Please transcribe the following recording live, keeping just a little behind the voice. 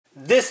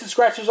This is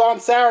Scratchers on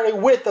Saturday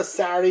with the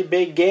Saturday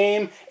Big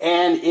Game,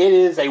 and it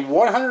is a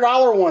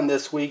 $100 one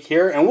this week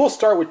here, and we'll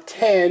start with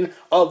 10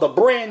 of the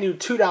brand new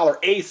 $2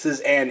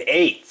 aces and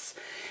eights.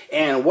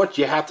 And what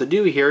you have to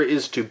do here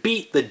is to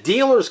beat the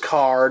dealer's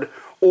card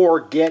or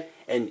get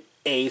an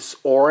ace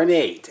or an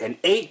eight. An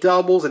eight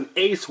doubles, an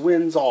ace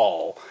wins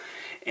all.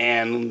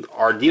 And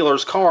our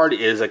dealer's card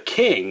is a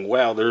king.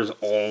 Well, there's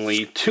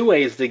only two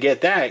ways to get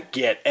that.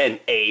 Get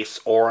an ace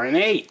or an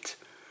eight.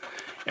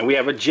 And we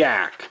have a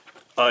jack,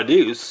 a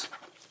deuce,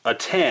 a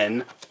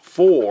 10,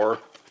 4,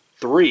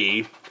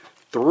 3,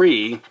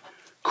 3,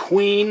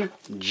 queen,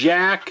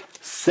 jack,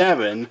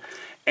 7,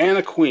 and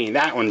a queen.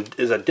 That one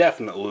is a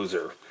definite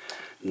loser.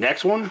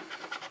 Next one,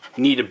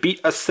 you need to beat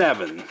a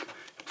 7.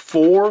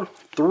 4,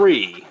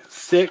 3,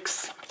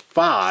 6,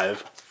 5,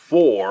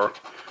 4,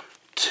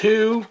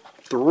 2,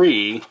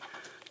 3,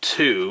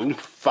 2,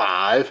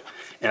 5,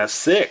 and a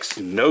 6.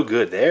 No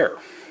good there.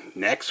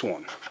 Next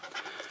one,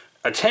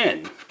 a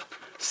 10,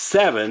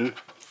 7,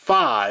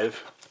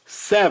 5,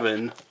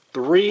 7,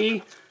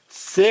 3,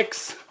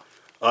 6,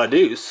 a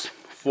deuce,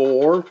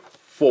 4,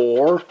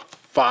 4,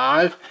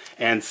 5,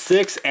 and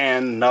 6,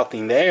 and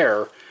nothing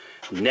there.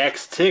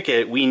 Next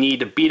ticket, we need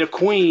to beat a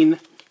queen.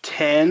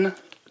 10,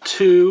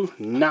 2,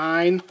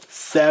 9,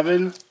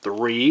 7,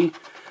 3,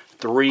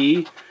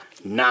 3,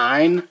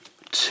 9,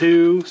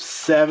 2,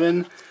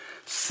 7,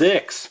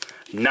 6.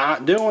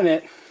 Not doing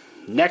it.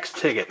 Next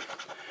ticket,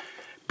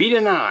 beat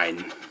a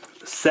 9.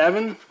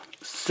 7,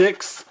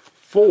 6,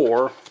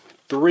 4,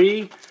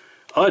 3,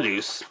 a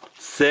deuce,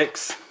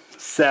 6,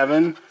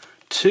 7,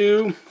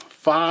 2,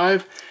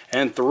 5,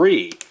 and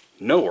 3.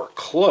 Nowhere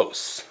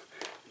close.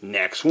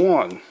 Next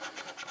one.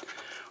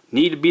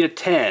 Need to beat a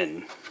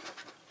 10.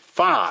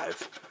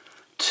 5,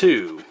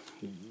 2.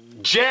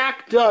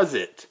 Jack does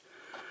it.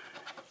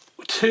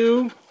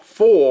 2,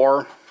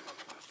 4,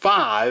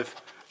 5,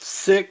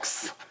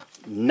 6,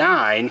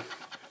 9,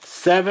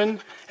 7,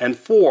 and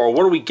 4.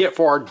 What do we get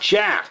for our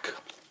jack?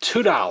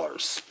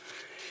 $2.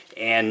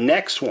 And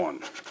next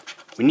one,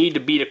 we need to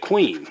beat a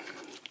queen.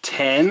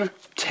 10,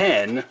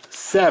 10,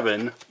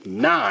 7,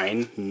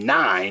 9,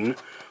 9,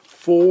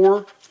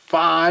 4,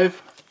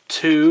 5,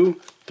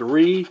 2,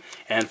 3,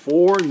 and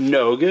 4.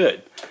 No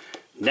good.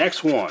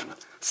 Next one,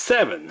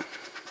 7,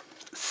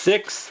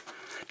 6,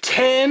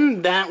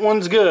 10. That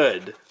one's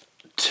good.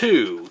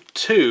 2,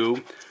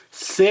 2,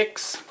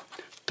 6,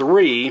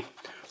 3,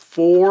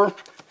 4,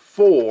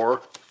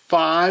 4,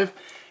 5,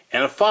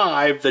 and a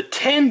 5. The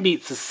 10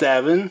 beats the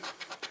 7,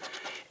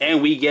 and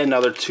we get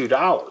another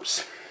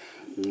 $2.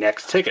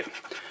 Next ticket.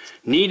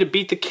 Need to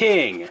beat the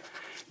king.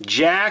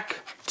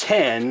 Jack,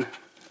 10,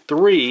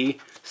 3,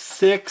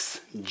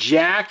 6,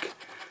 jack,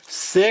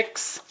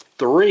 6,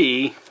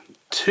 3,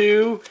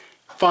 2,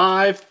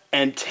 5,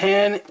 and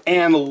 10,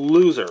 and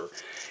loser.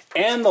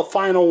 And the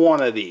final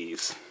one of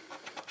these.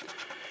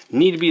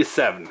 Need to be a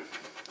 7.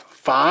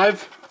 5,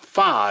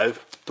 5,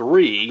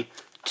 3,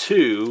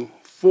 2,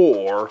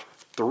 4,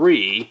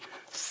 3,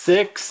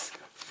 6,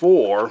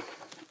 4,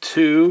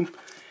 2,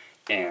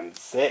 and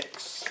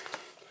 6.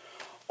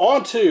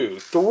 On to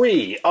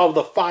 3 of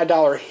the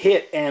 $5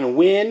 hit and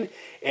win.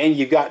 And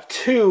you got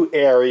 2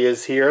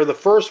 areas here. The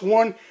first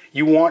one,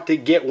 you want to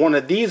get one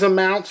of these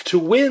amounts to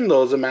win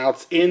those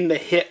amounts in the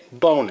hit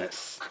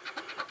bonus.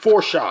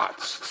 4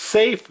 shots,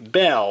 safe,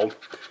 bell,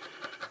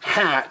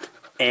 hat,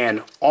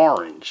 and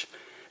orange.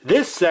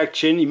 This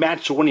section, you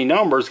match the winning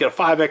numbers, get a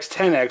 5x,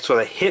 10x with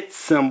a hit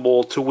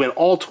symbol to win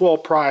all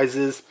 12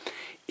 prizes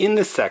in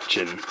this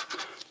section.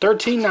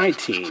 13,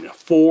 19,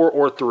 4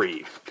 or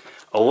 3.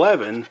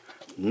 11,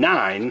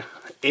 9,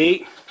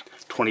 8,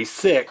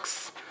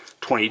 26,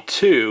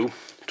 22,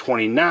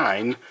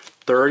 29,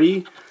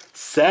 30,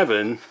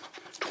 7,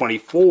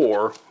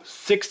 24,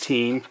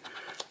 16,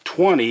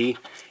 20,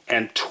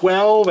 and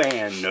 12,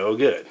 and no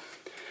good.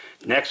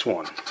 Next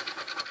one.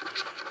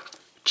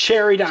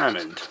 Cherry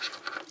diamond.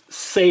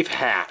 Safe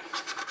hat.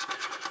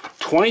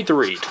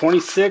 23,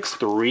 26,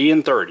 3,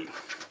 and 30.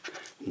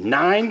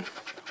 9,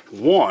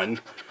 1,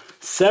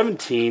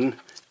 17,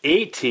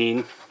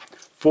 18,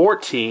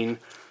 14,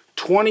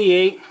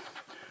 28,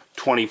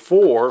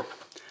 24,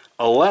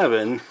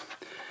 11,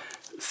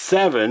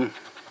 7,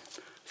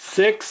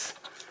 6,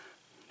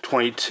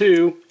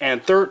 22,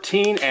 and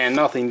 13, and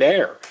nothing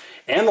there.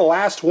 And the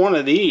last one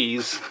of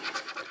these,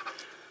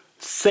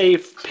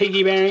 safe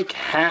piggy bank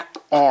hat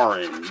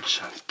orange.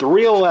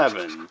 3,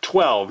 11,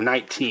 12,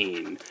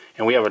 19,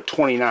 and we have a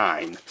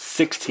 29,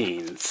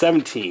 16,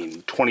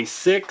 17,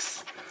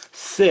 26,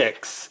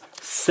 6,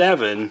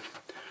 7,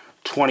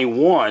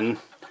 21,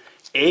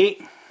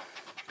 8,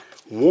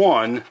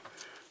 1,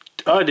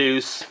 a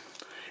deuce,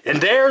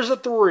 and there's a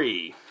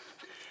 3,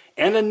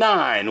 and a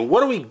 9.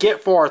 What do we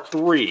get for our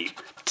 3?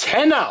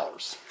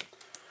 $10.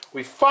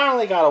 We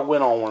finally got a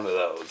win on one of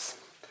those.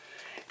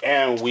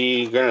 And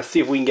we're going to see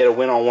if we can get a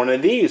win on one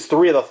of these.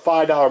 3 of the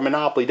 $5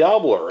 Monopoly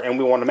Doubler. And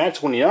we want to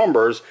match winning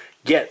numbers.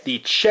 get the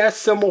chess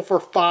symbol for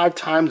 5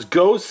 times,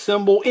 ghost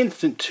symbol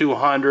instant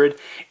 200,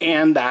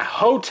 and that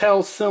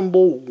hotel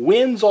symbol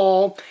wins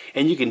all,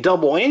 and you can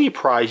double any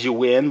prize you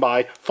win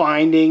by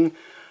finding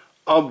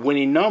a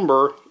winning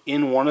number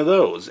in one of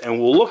those. And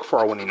we'll look for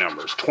our winning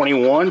numbers: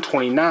 21,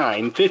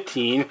 29,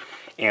 15,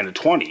 and a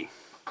 20.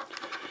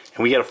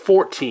 And we get a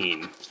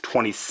 14,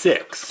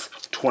 26,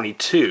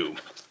 22,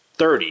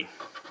 30,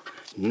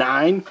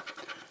 9,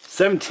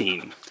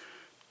 17,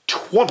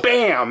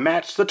 bam,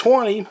 match the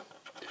 20,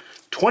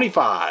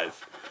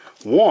 25,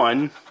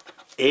 1,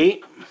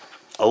 8,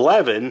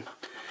 11,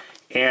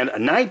 and a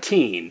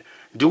 19.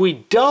 Do we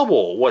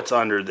double what's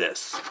under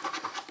this?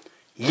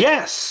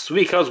 Yes,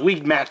 because we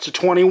matched a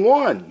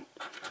 21.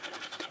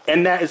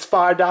 And that is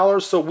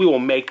 $5, so we will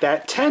make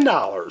that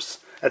 $10.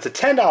 That's a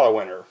 $10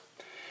 winner.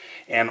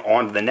 And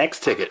on to the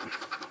next ticket.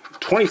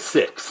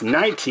 26,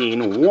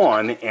 19,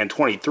 1, and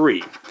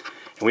 23. And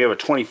we have a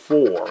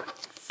 24,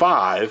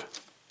 5,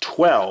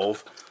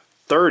 12,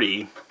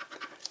 30,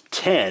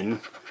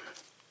 10,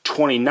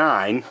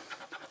 29,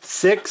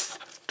 6,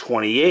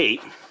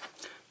 28,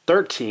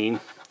 13,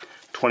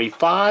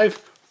 25,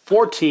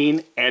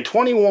 14, and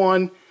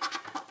 21,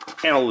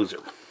 and a loser.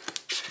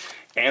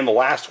 And the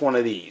last one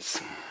of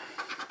these: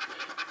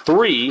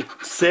 3,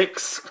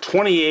 6,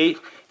 28,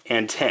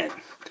 and 10.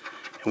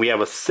 And we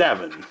have a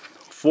 7,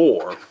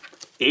 4,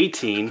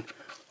 18,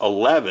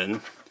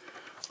 11,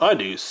 a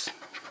deuce,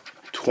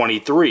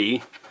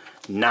 23,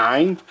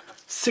 9,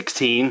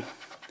 16,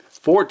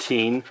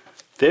 14,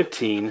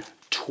 15,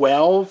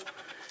 12,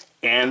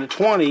 and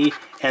 20,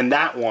 and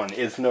that one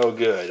is no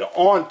good.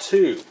 On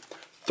to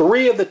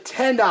 3 of the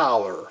 $10,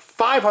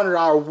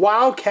 $500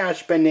 Wild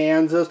Cash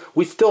Bonanzas.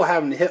 We still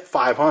haven't hit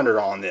 500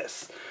 on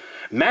this.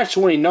 Match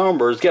the winning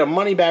numbers, get a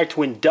money back to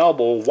win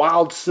double.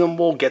 Wild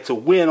symbol gets a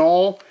win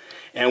all,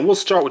 and we'll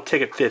start with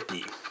ticket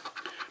 50.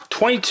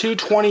 22,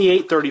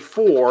 28,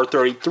 34,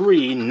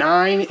 33,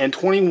 9, and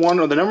 21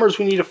 are the numbers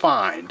we need to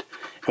find.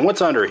 And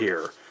what's under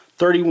here?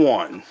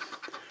 31,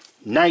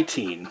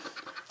 19,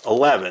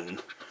 11,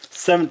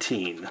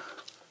 17,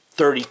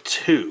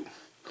 32,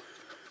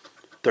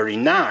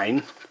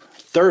 39,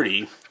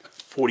 30,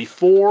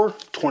 44,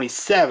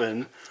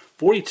 27,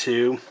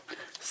 42,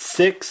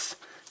 6,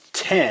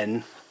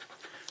 10,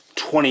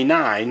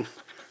 29,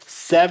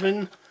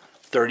 7,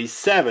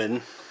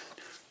 37,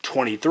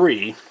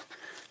 23,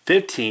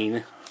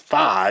 15,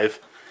 5,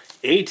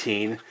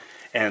 18,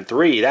 and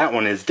 3. That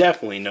one is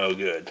definitely no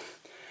good.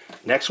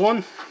 Next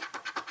one: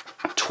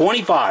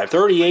 25,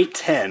 38,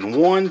 10,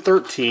 1,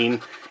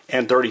 13,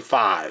 and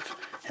 35.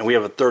 And we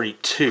have a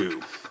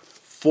 32,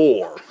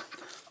 4,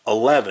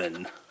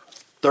 11,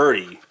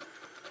 30,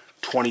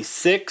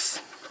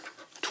 26,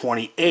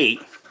 28,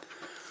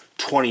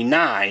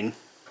 29,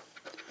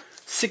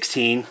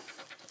 16,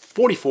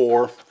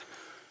 44.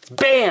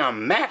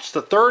 Bam! Match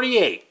the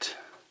 38.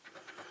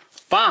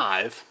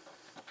 5,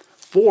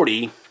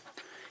 40,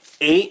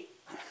 8,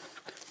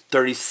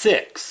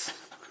 36,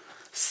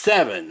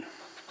 7,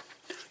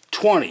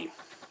 20,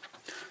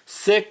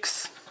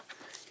 6,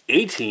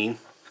 18,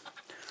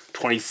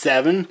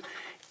 27,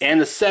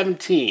 and a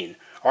 17.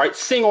 Alright,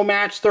 single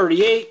match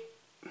 38.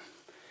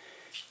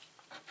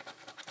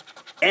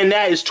 And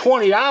that is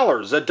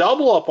 $20. A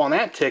double up on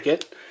that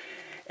ticket.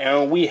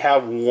 And we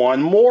have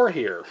one more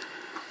here.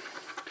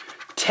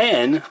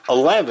 10,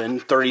 11,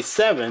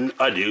 37,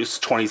 a deuce,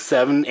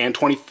 27, and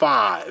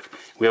 25.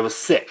 We have a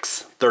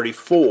 6,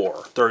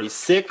 34,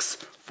 36,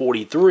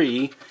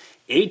 43,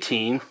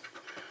 18,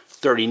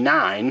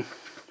 39,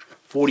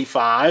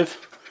 45,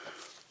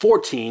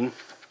 14,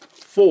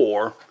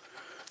 4,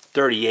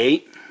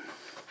 38,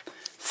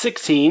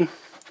 16,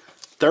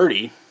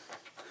 30,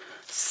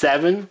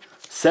 7,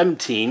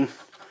 17,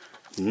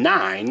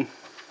 9,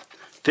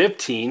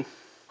 15,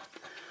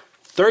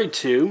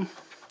 32,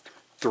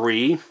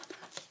 3,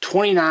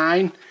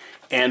 29,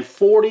 and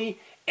 40,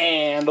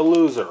 and a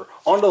loser.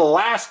 On to the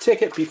last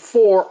ticket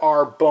before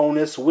our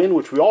bonus win,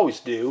 which we always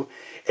do,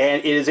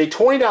 and it is a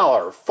 $20,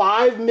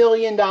 $5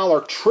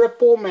 million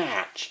triple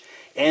match.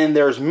 And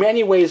there's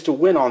many ways to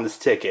win on this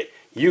ticket.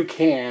 You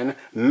can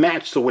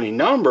match the winning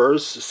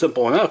numbers,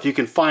 simple enough. You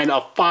can find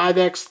a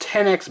 5x,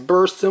 10x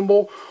burst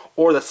symbol,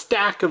 or the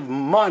stack of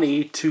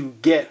money to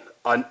get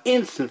an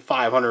instant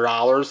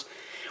 $500.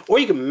 Or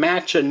you can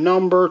match a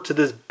number to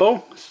this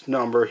bonus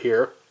number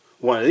here,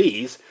 one of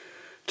these,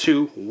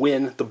 to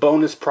win the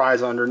bonus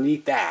prize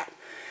underneath that.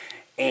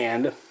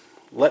 And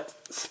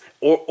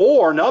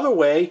or another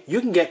way,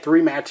 you can get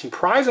 3 matching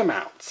prize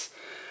amounts.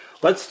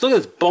 Let's look at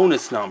this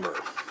bonus number.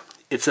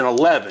 It's an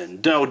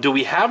 11. No, do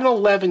we have an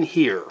 11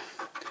 here?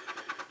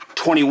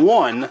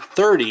 21,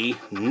 30,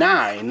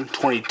 9,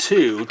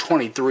 22,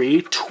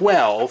 23,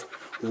 12,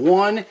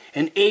 1,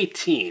 and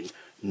 18.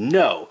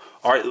 No.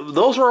 Alright,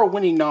 those are our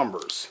winning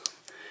numbers.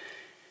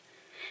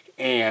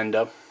 And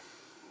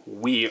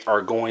we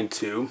are going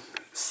to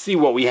see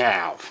what we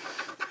have.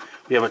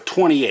 We have a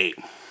 28,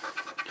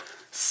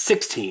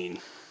 16,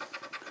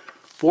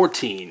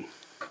 14,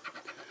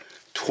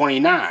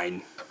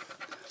 29,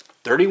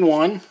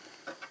 31,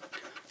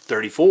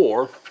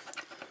 34,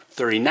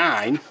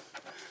 39,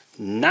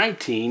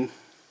 19,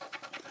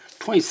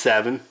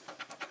 27,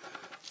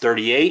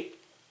 38,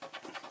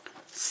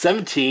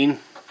 17,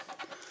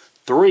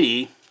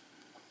 3,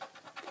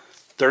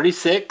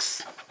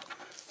 36,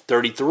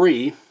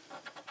 33,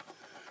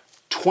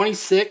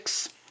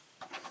 26,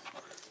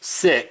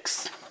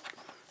 6,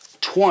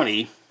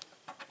 20,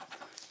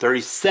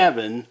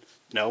 37,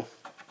 no,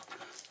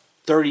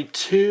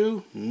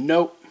 32,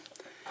 nope.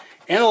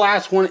 And the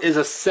last one is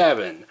a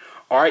 7.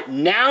 Alright,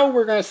 now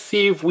we're going to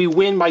see if we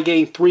win by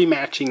getting 3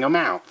 matching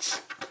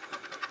amounts.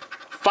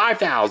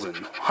 5,000,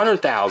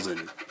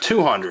 100,000,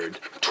 200,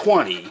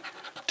 20,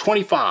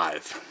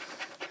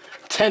 25,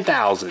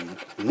 10,000,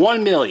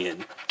 1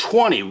 million,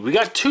 20. We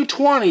got 2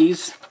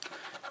 20s,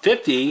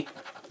 50,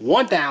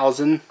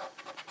 1,000,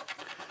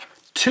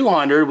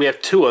 200. We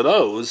have 2 of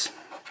those.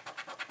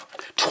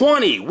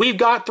 20. We've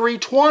got 3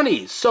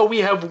 20s. So we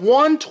have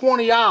won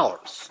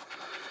 $20.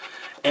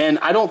 And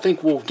I don't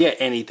think we'll get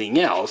anything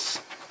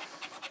else.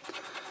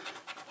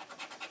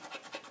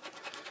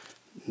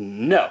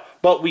 No.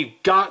 But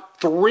we've got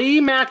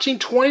 3 matching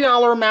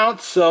 $20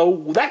 amounts,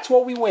 so that's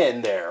what we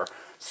win there.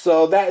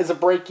 So that is a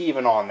break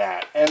even on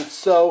that. And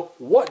so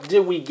what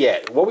did we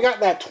get? Well, we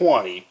got that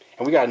 20,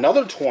 and we got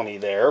another 20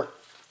 there.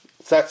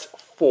 So that's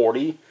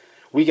 40.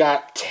 We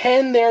got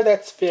 10 there,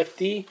 that's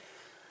 50.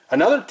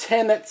 Another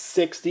 10, that's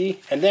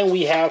 60. And then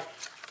we have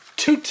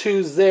 2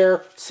 2s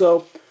there,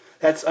 so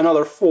that's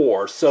another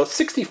 4. So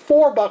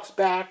 $64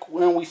 back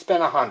when we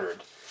spent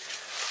 100.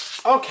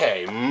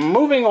 Okay,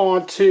 moving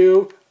on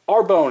to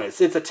our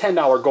bonus. It's a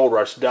 $10 Gold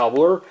Rush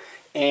doubler,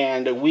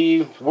 and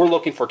we're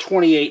looking for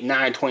 28,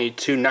 9,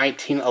 22,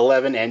 19,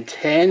 11, and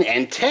 10,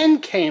 and 10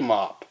 came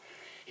up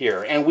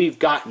here, and we've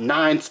got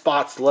 9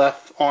 spots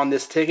left on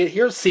this ticket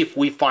here. Let's see if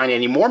we find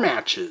any more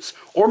matches,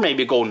 or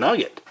maybe a gold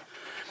nugget.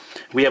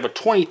 We have a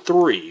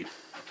 23,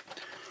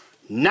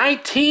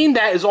 19,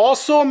 that is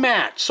also a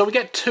match, so we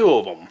got 2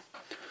 of them.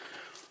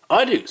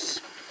 A deuce,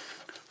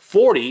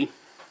 40,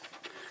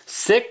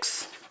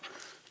 6,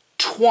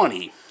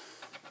 20,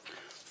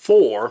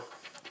 4,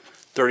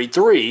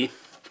 33,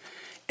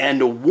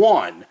 and a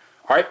 1.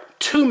 Alright,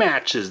 2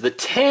 matches, the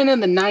 10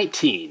 and the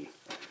 19.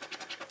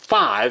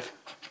 5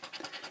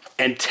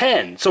 and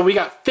 10. So we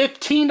got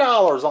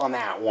 $15 on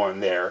that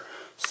one there.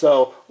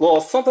 So,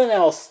 well, something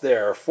else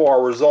there for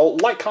our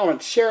result. Like,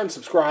 comment, share, and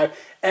subscribe.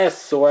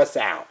 SOS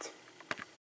out.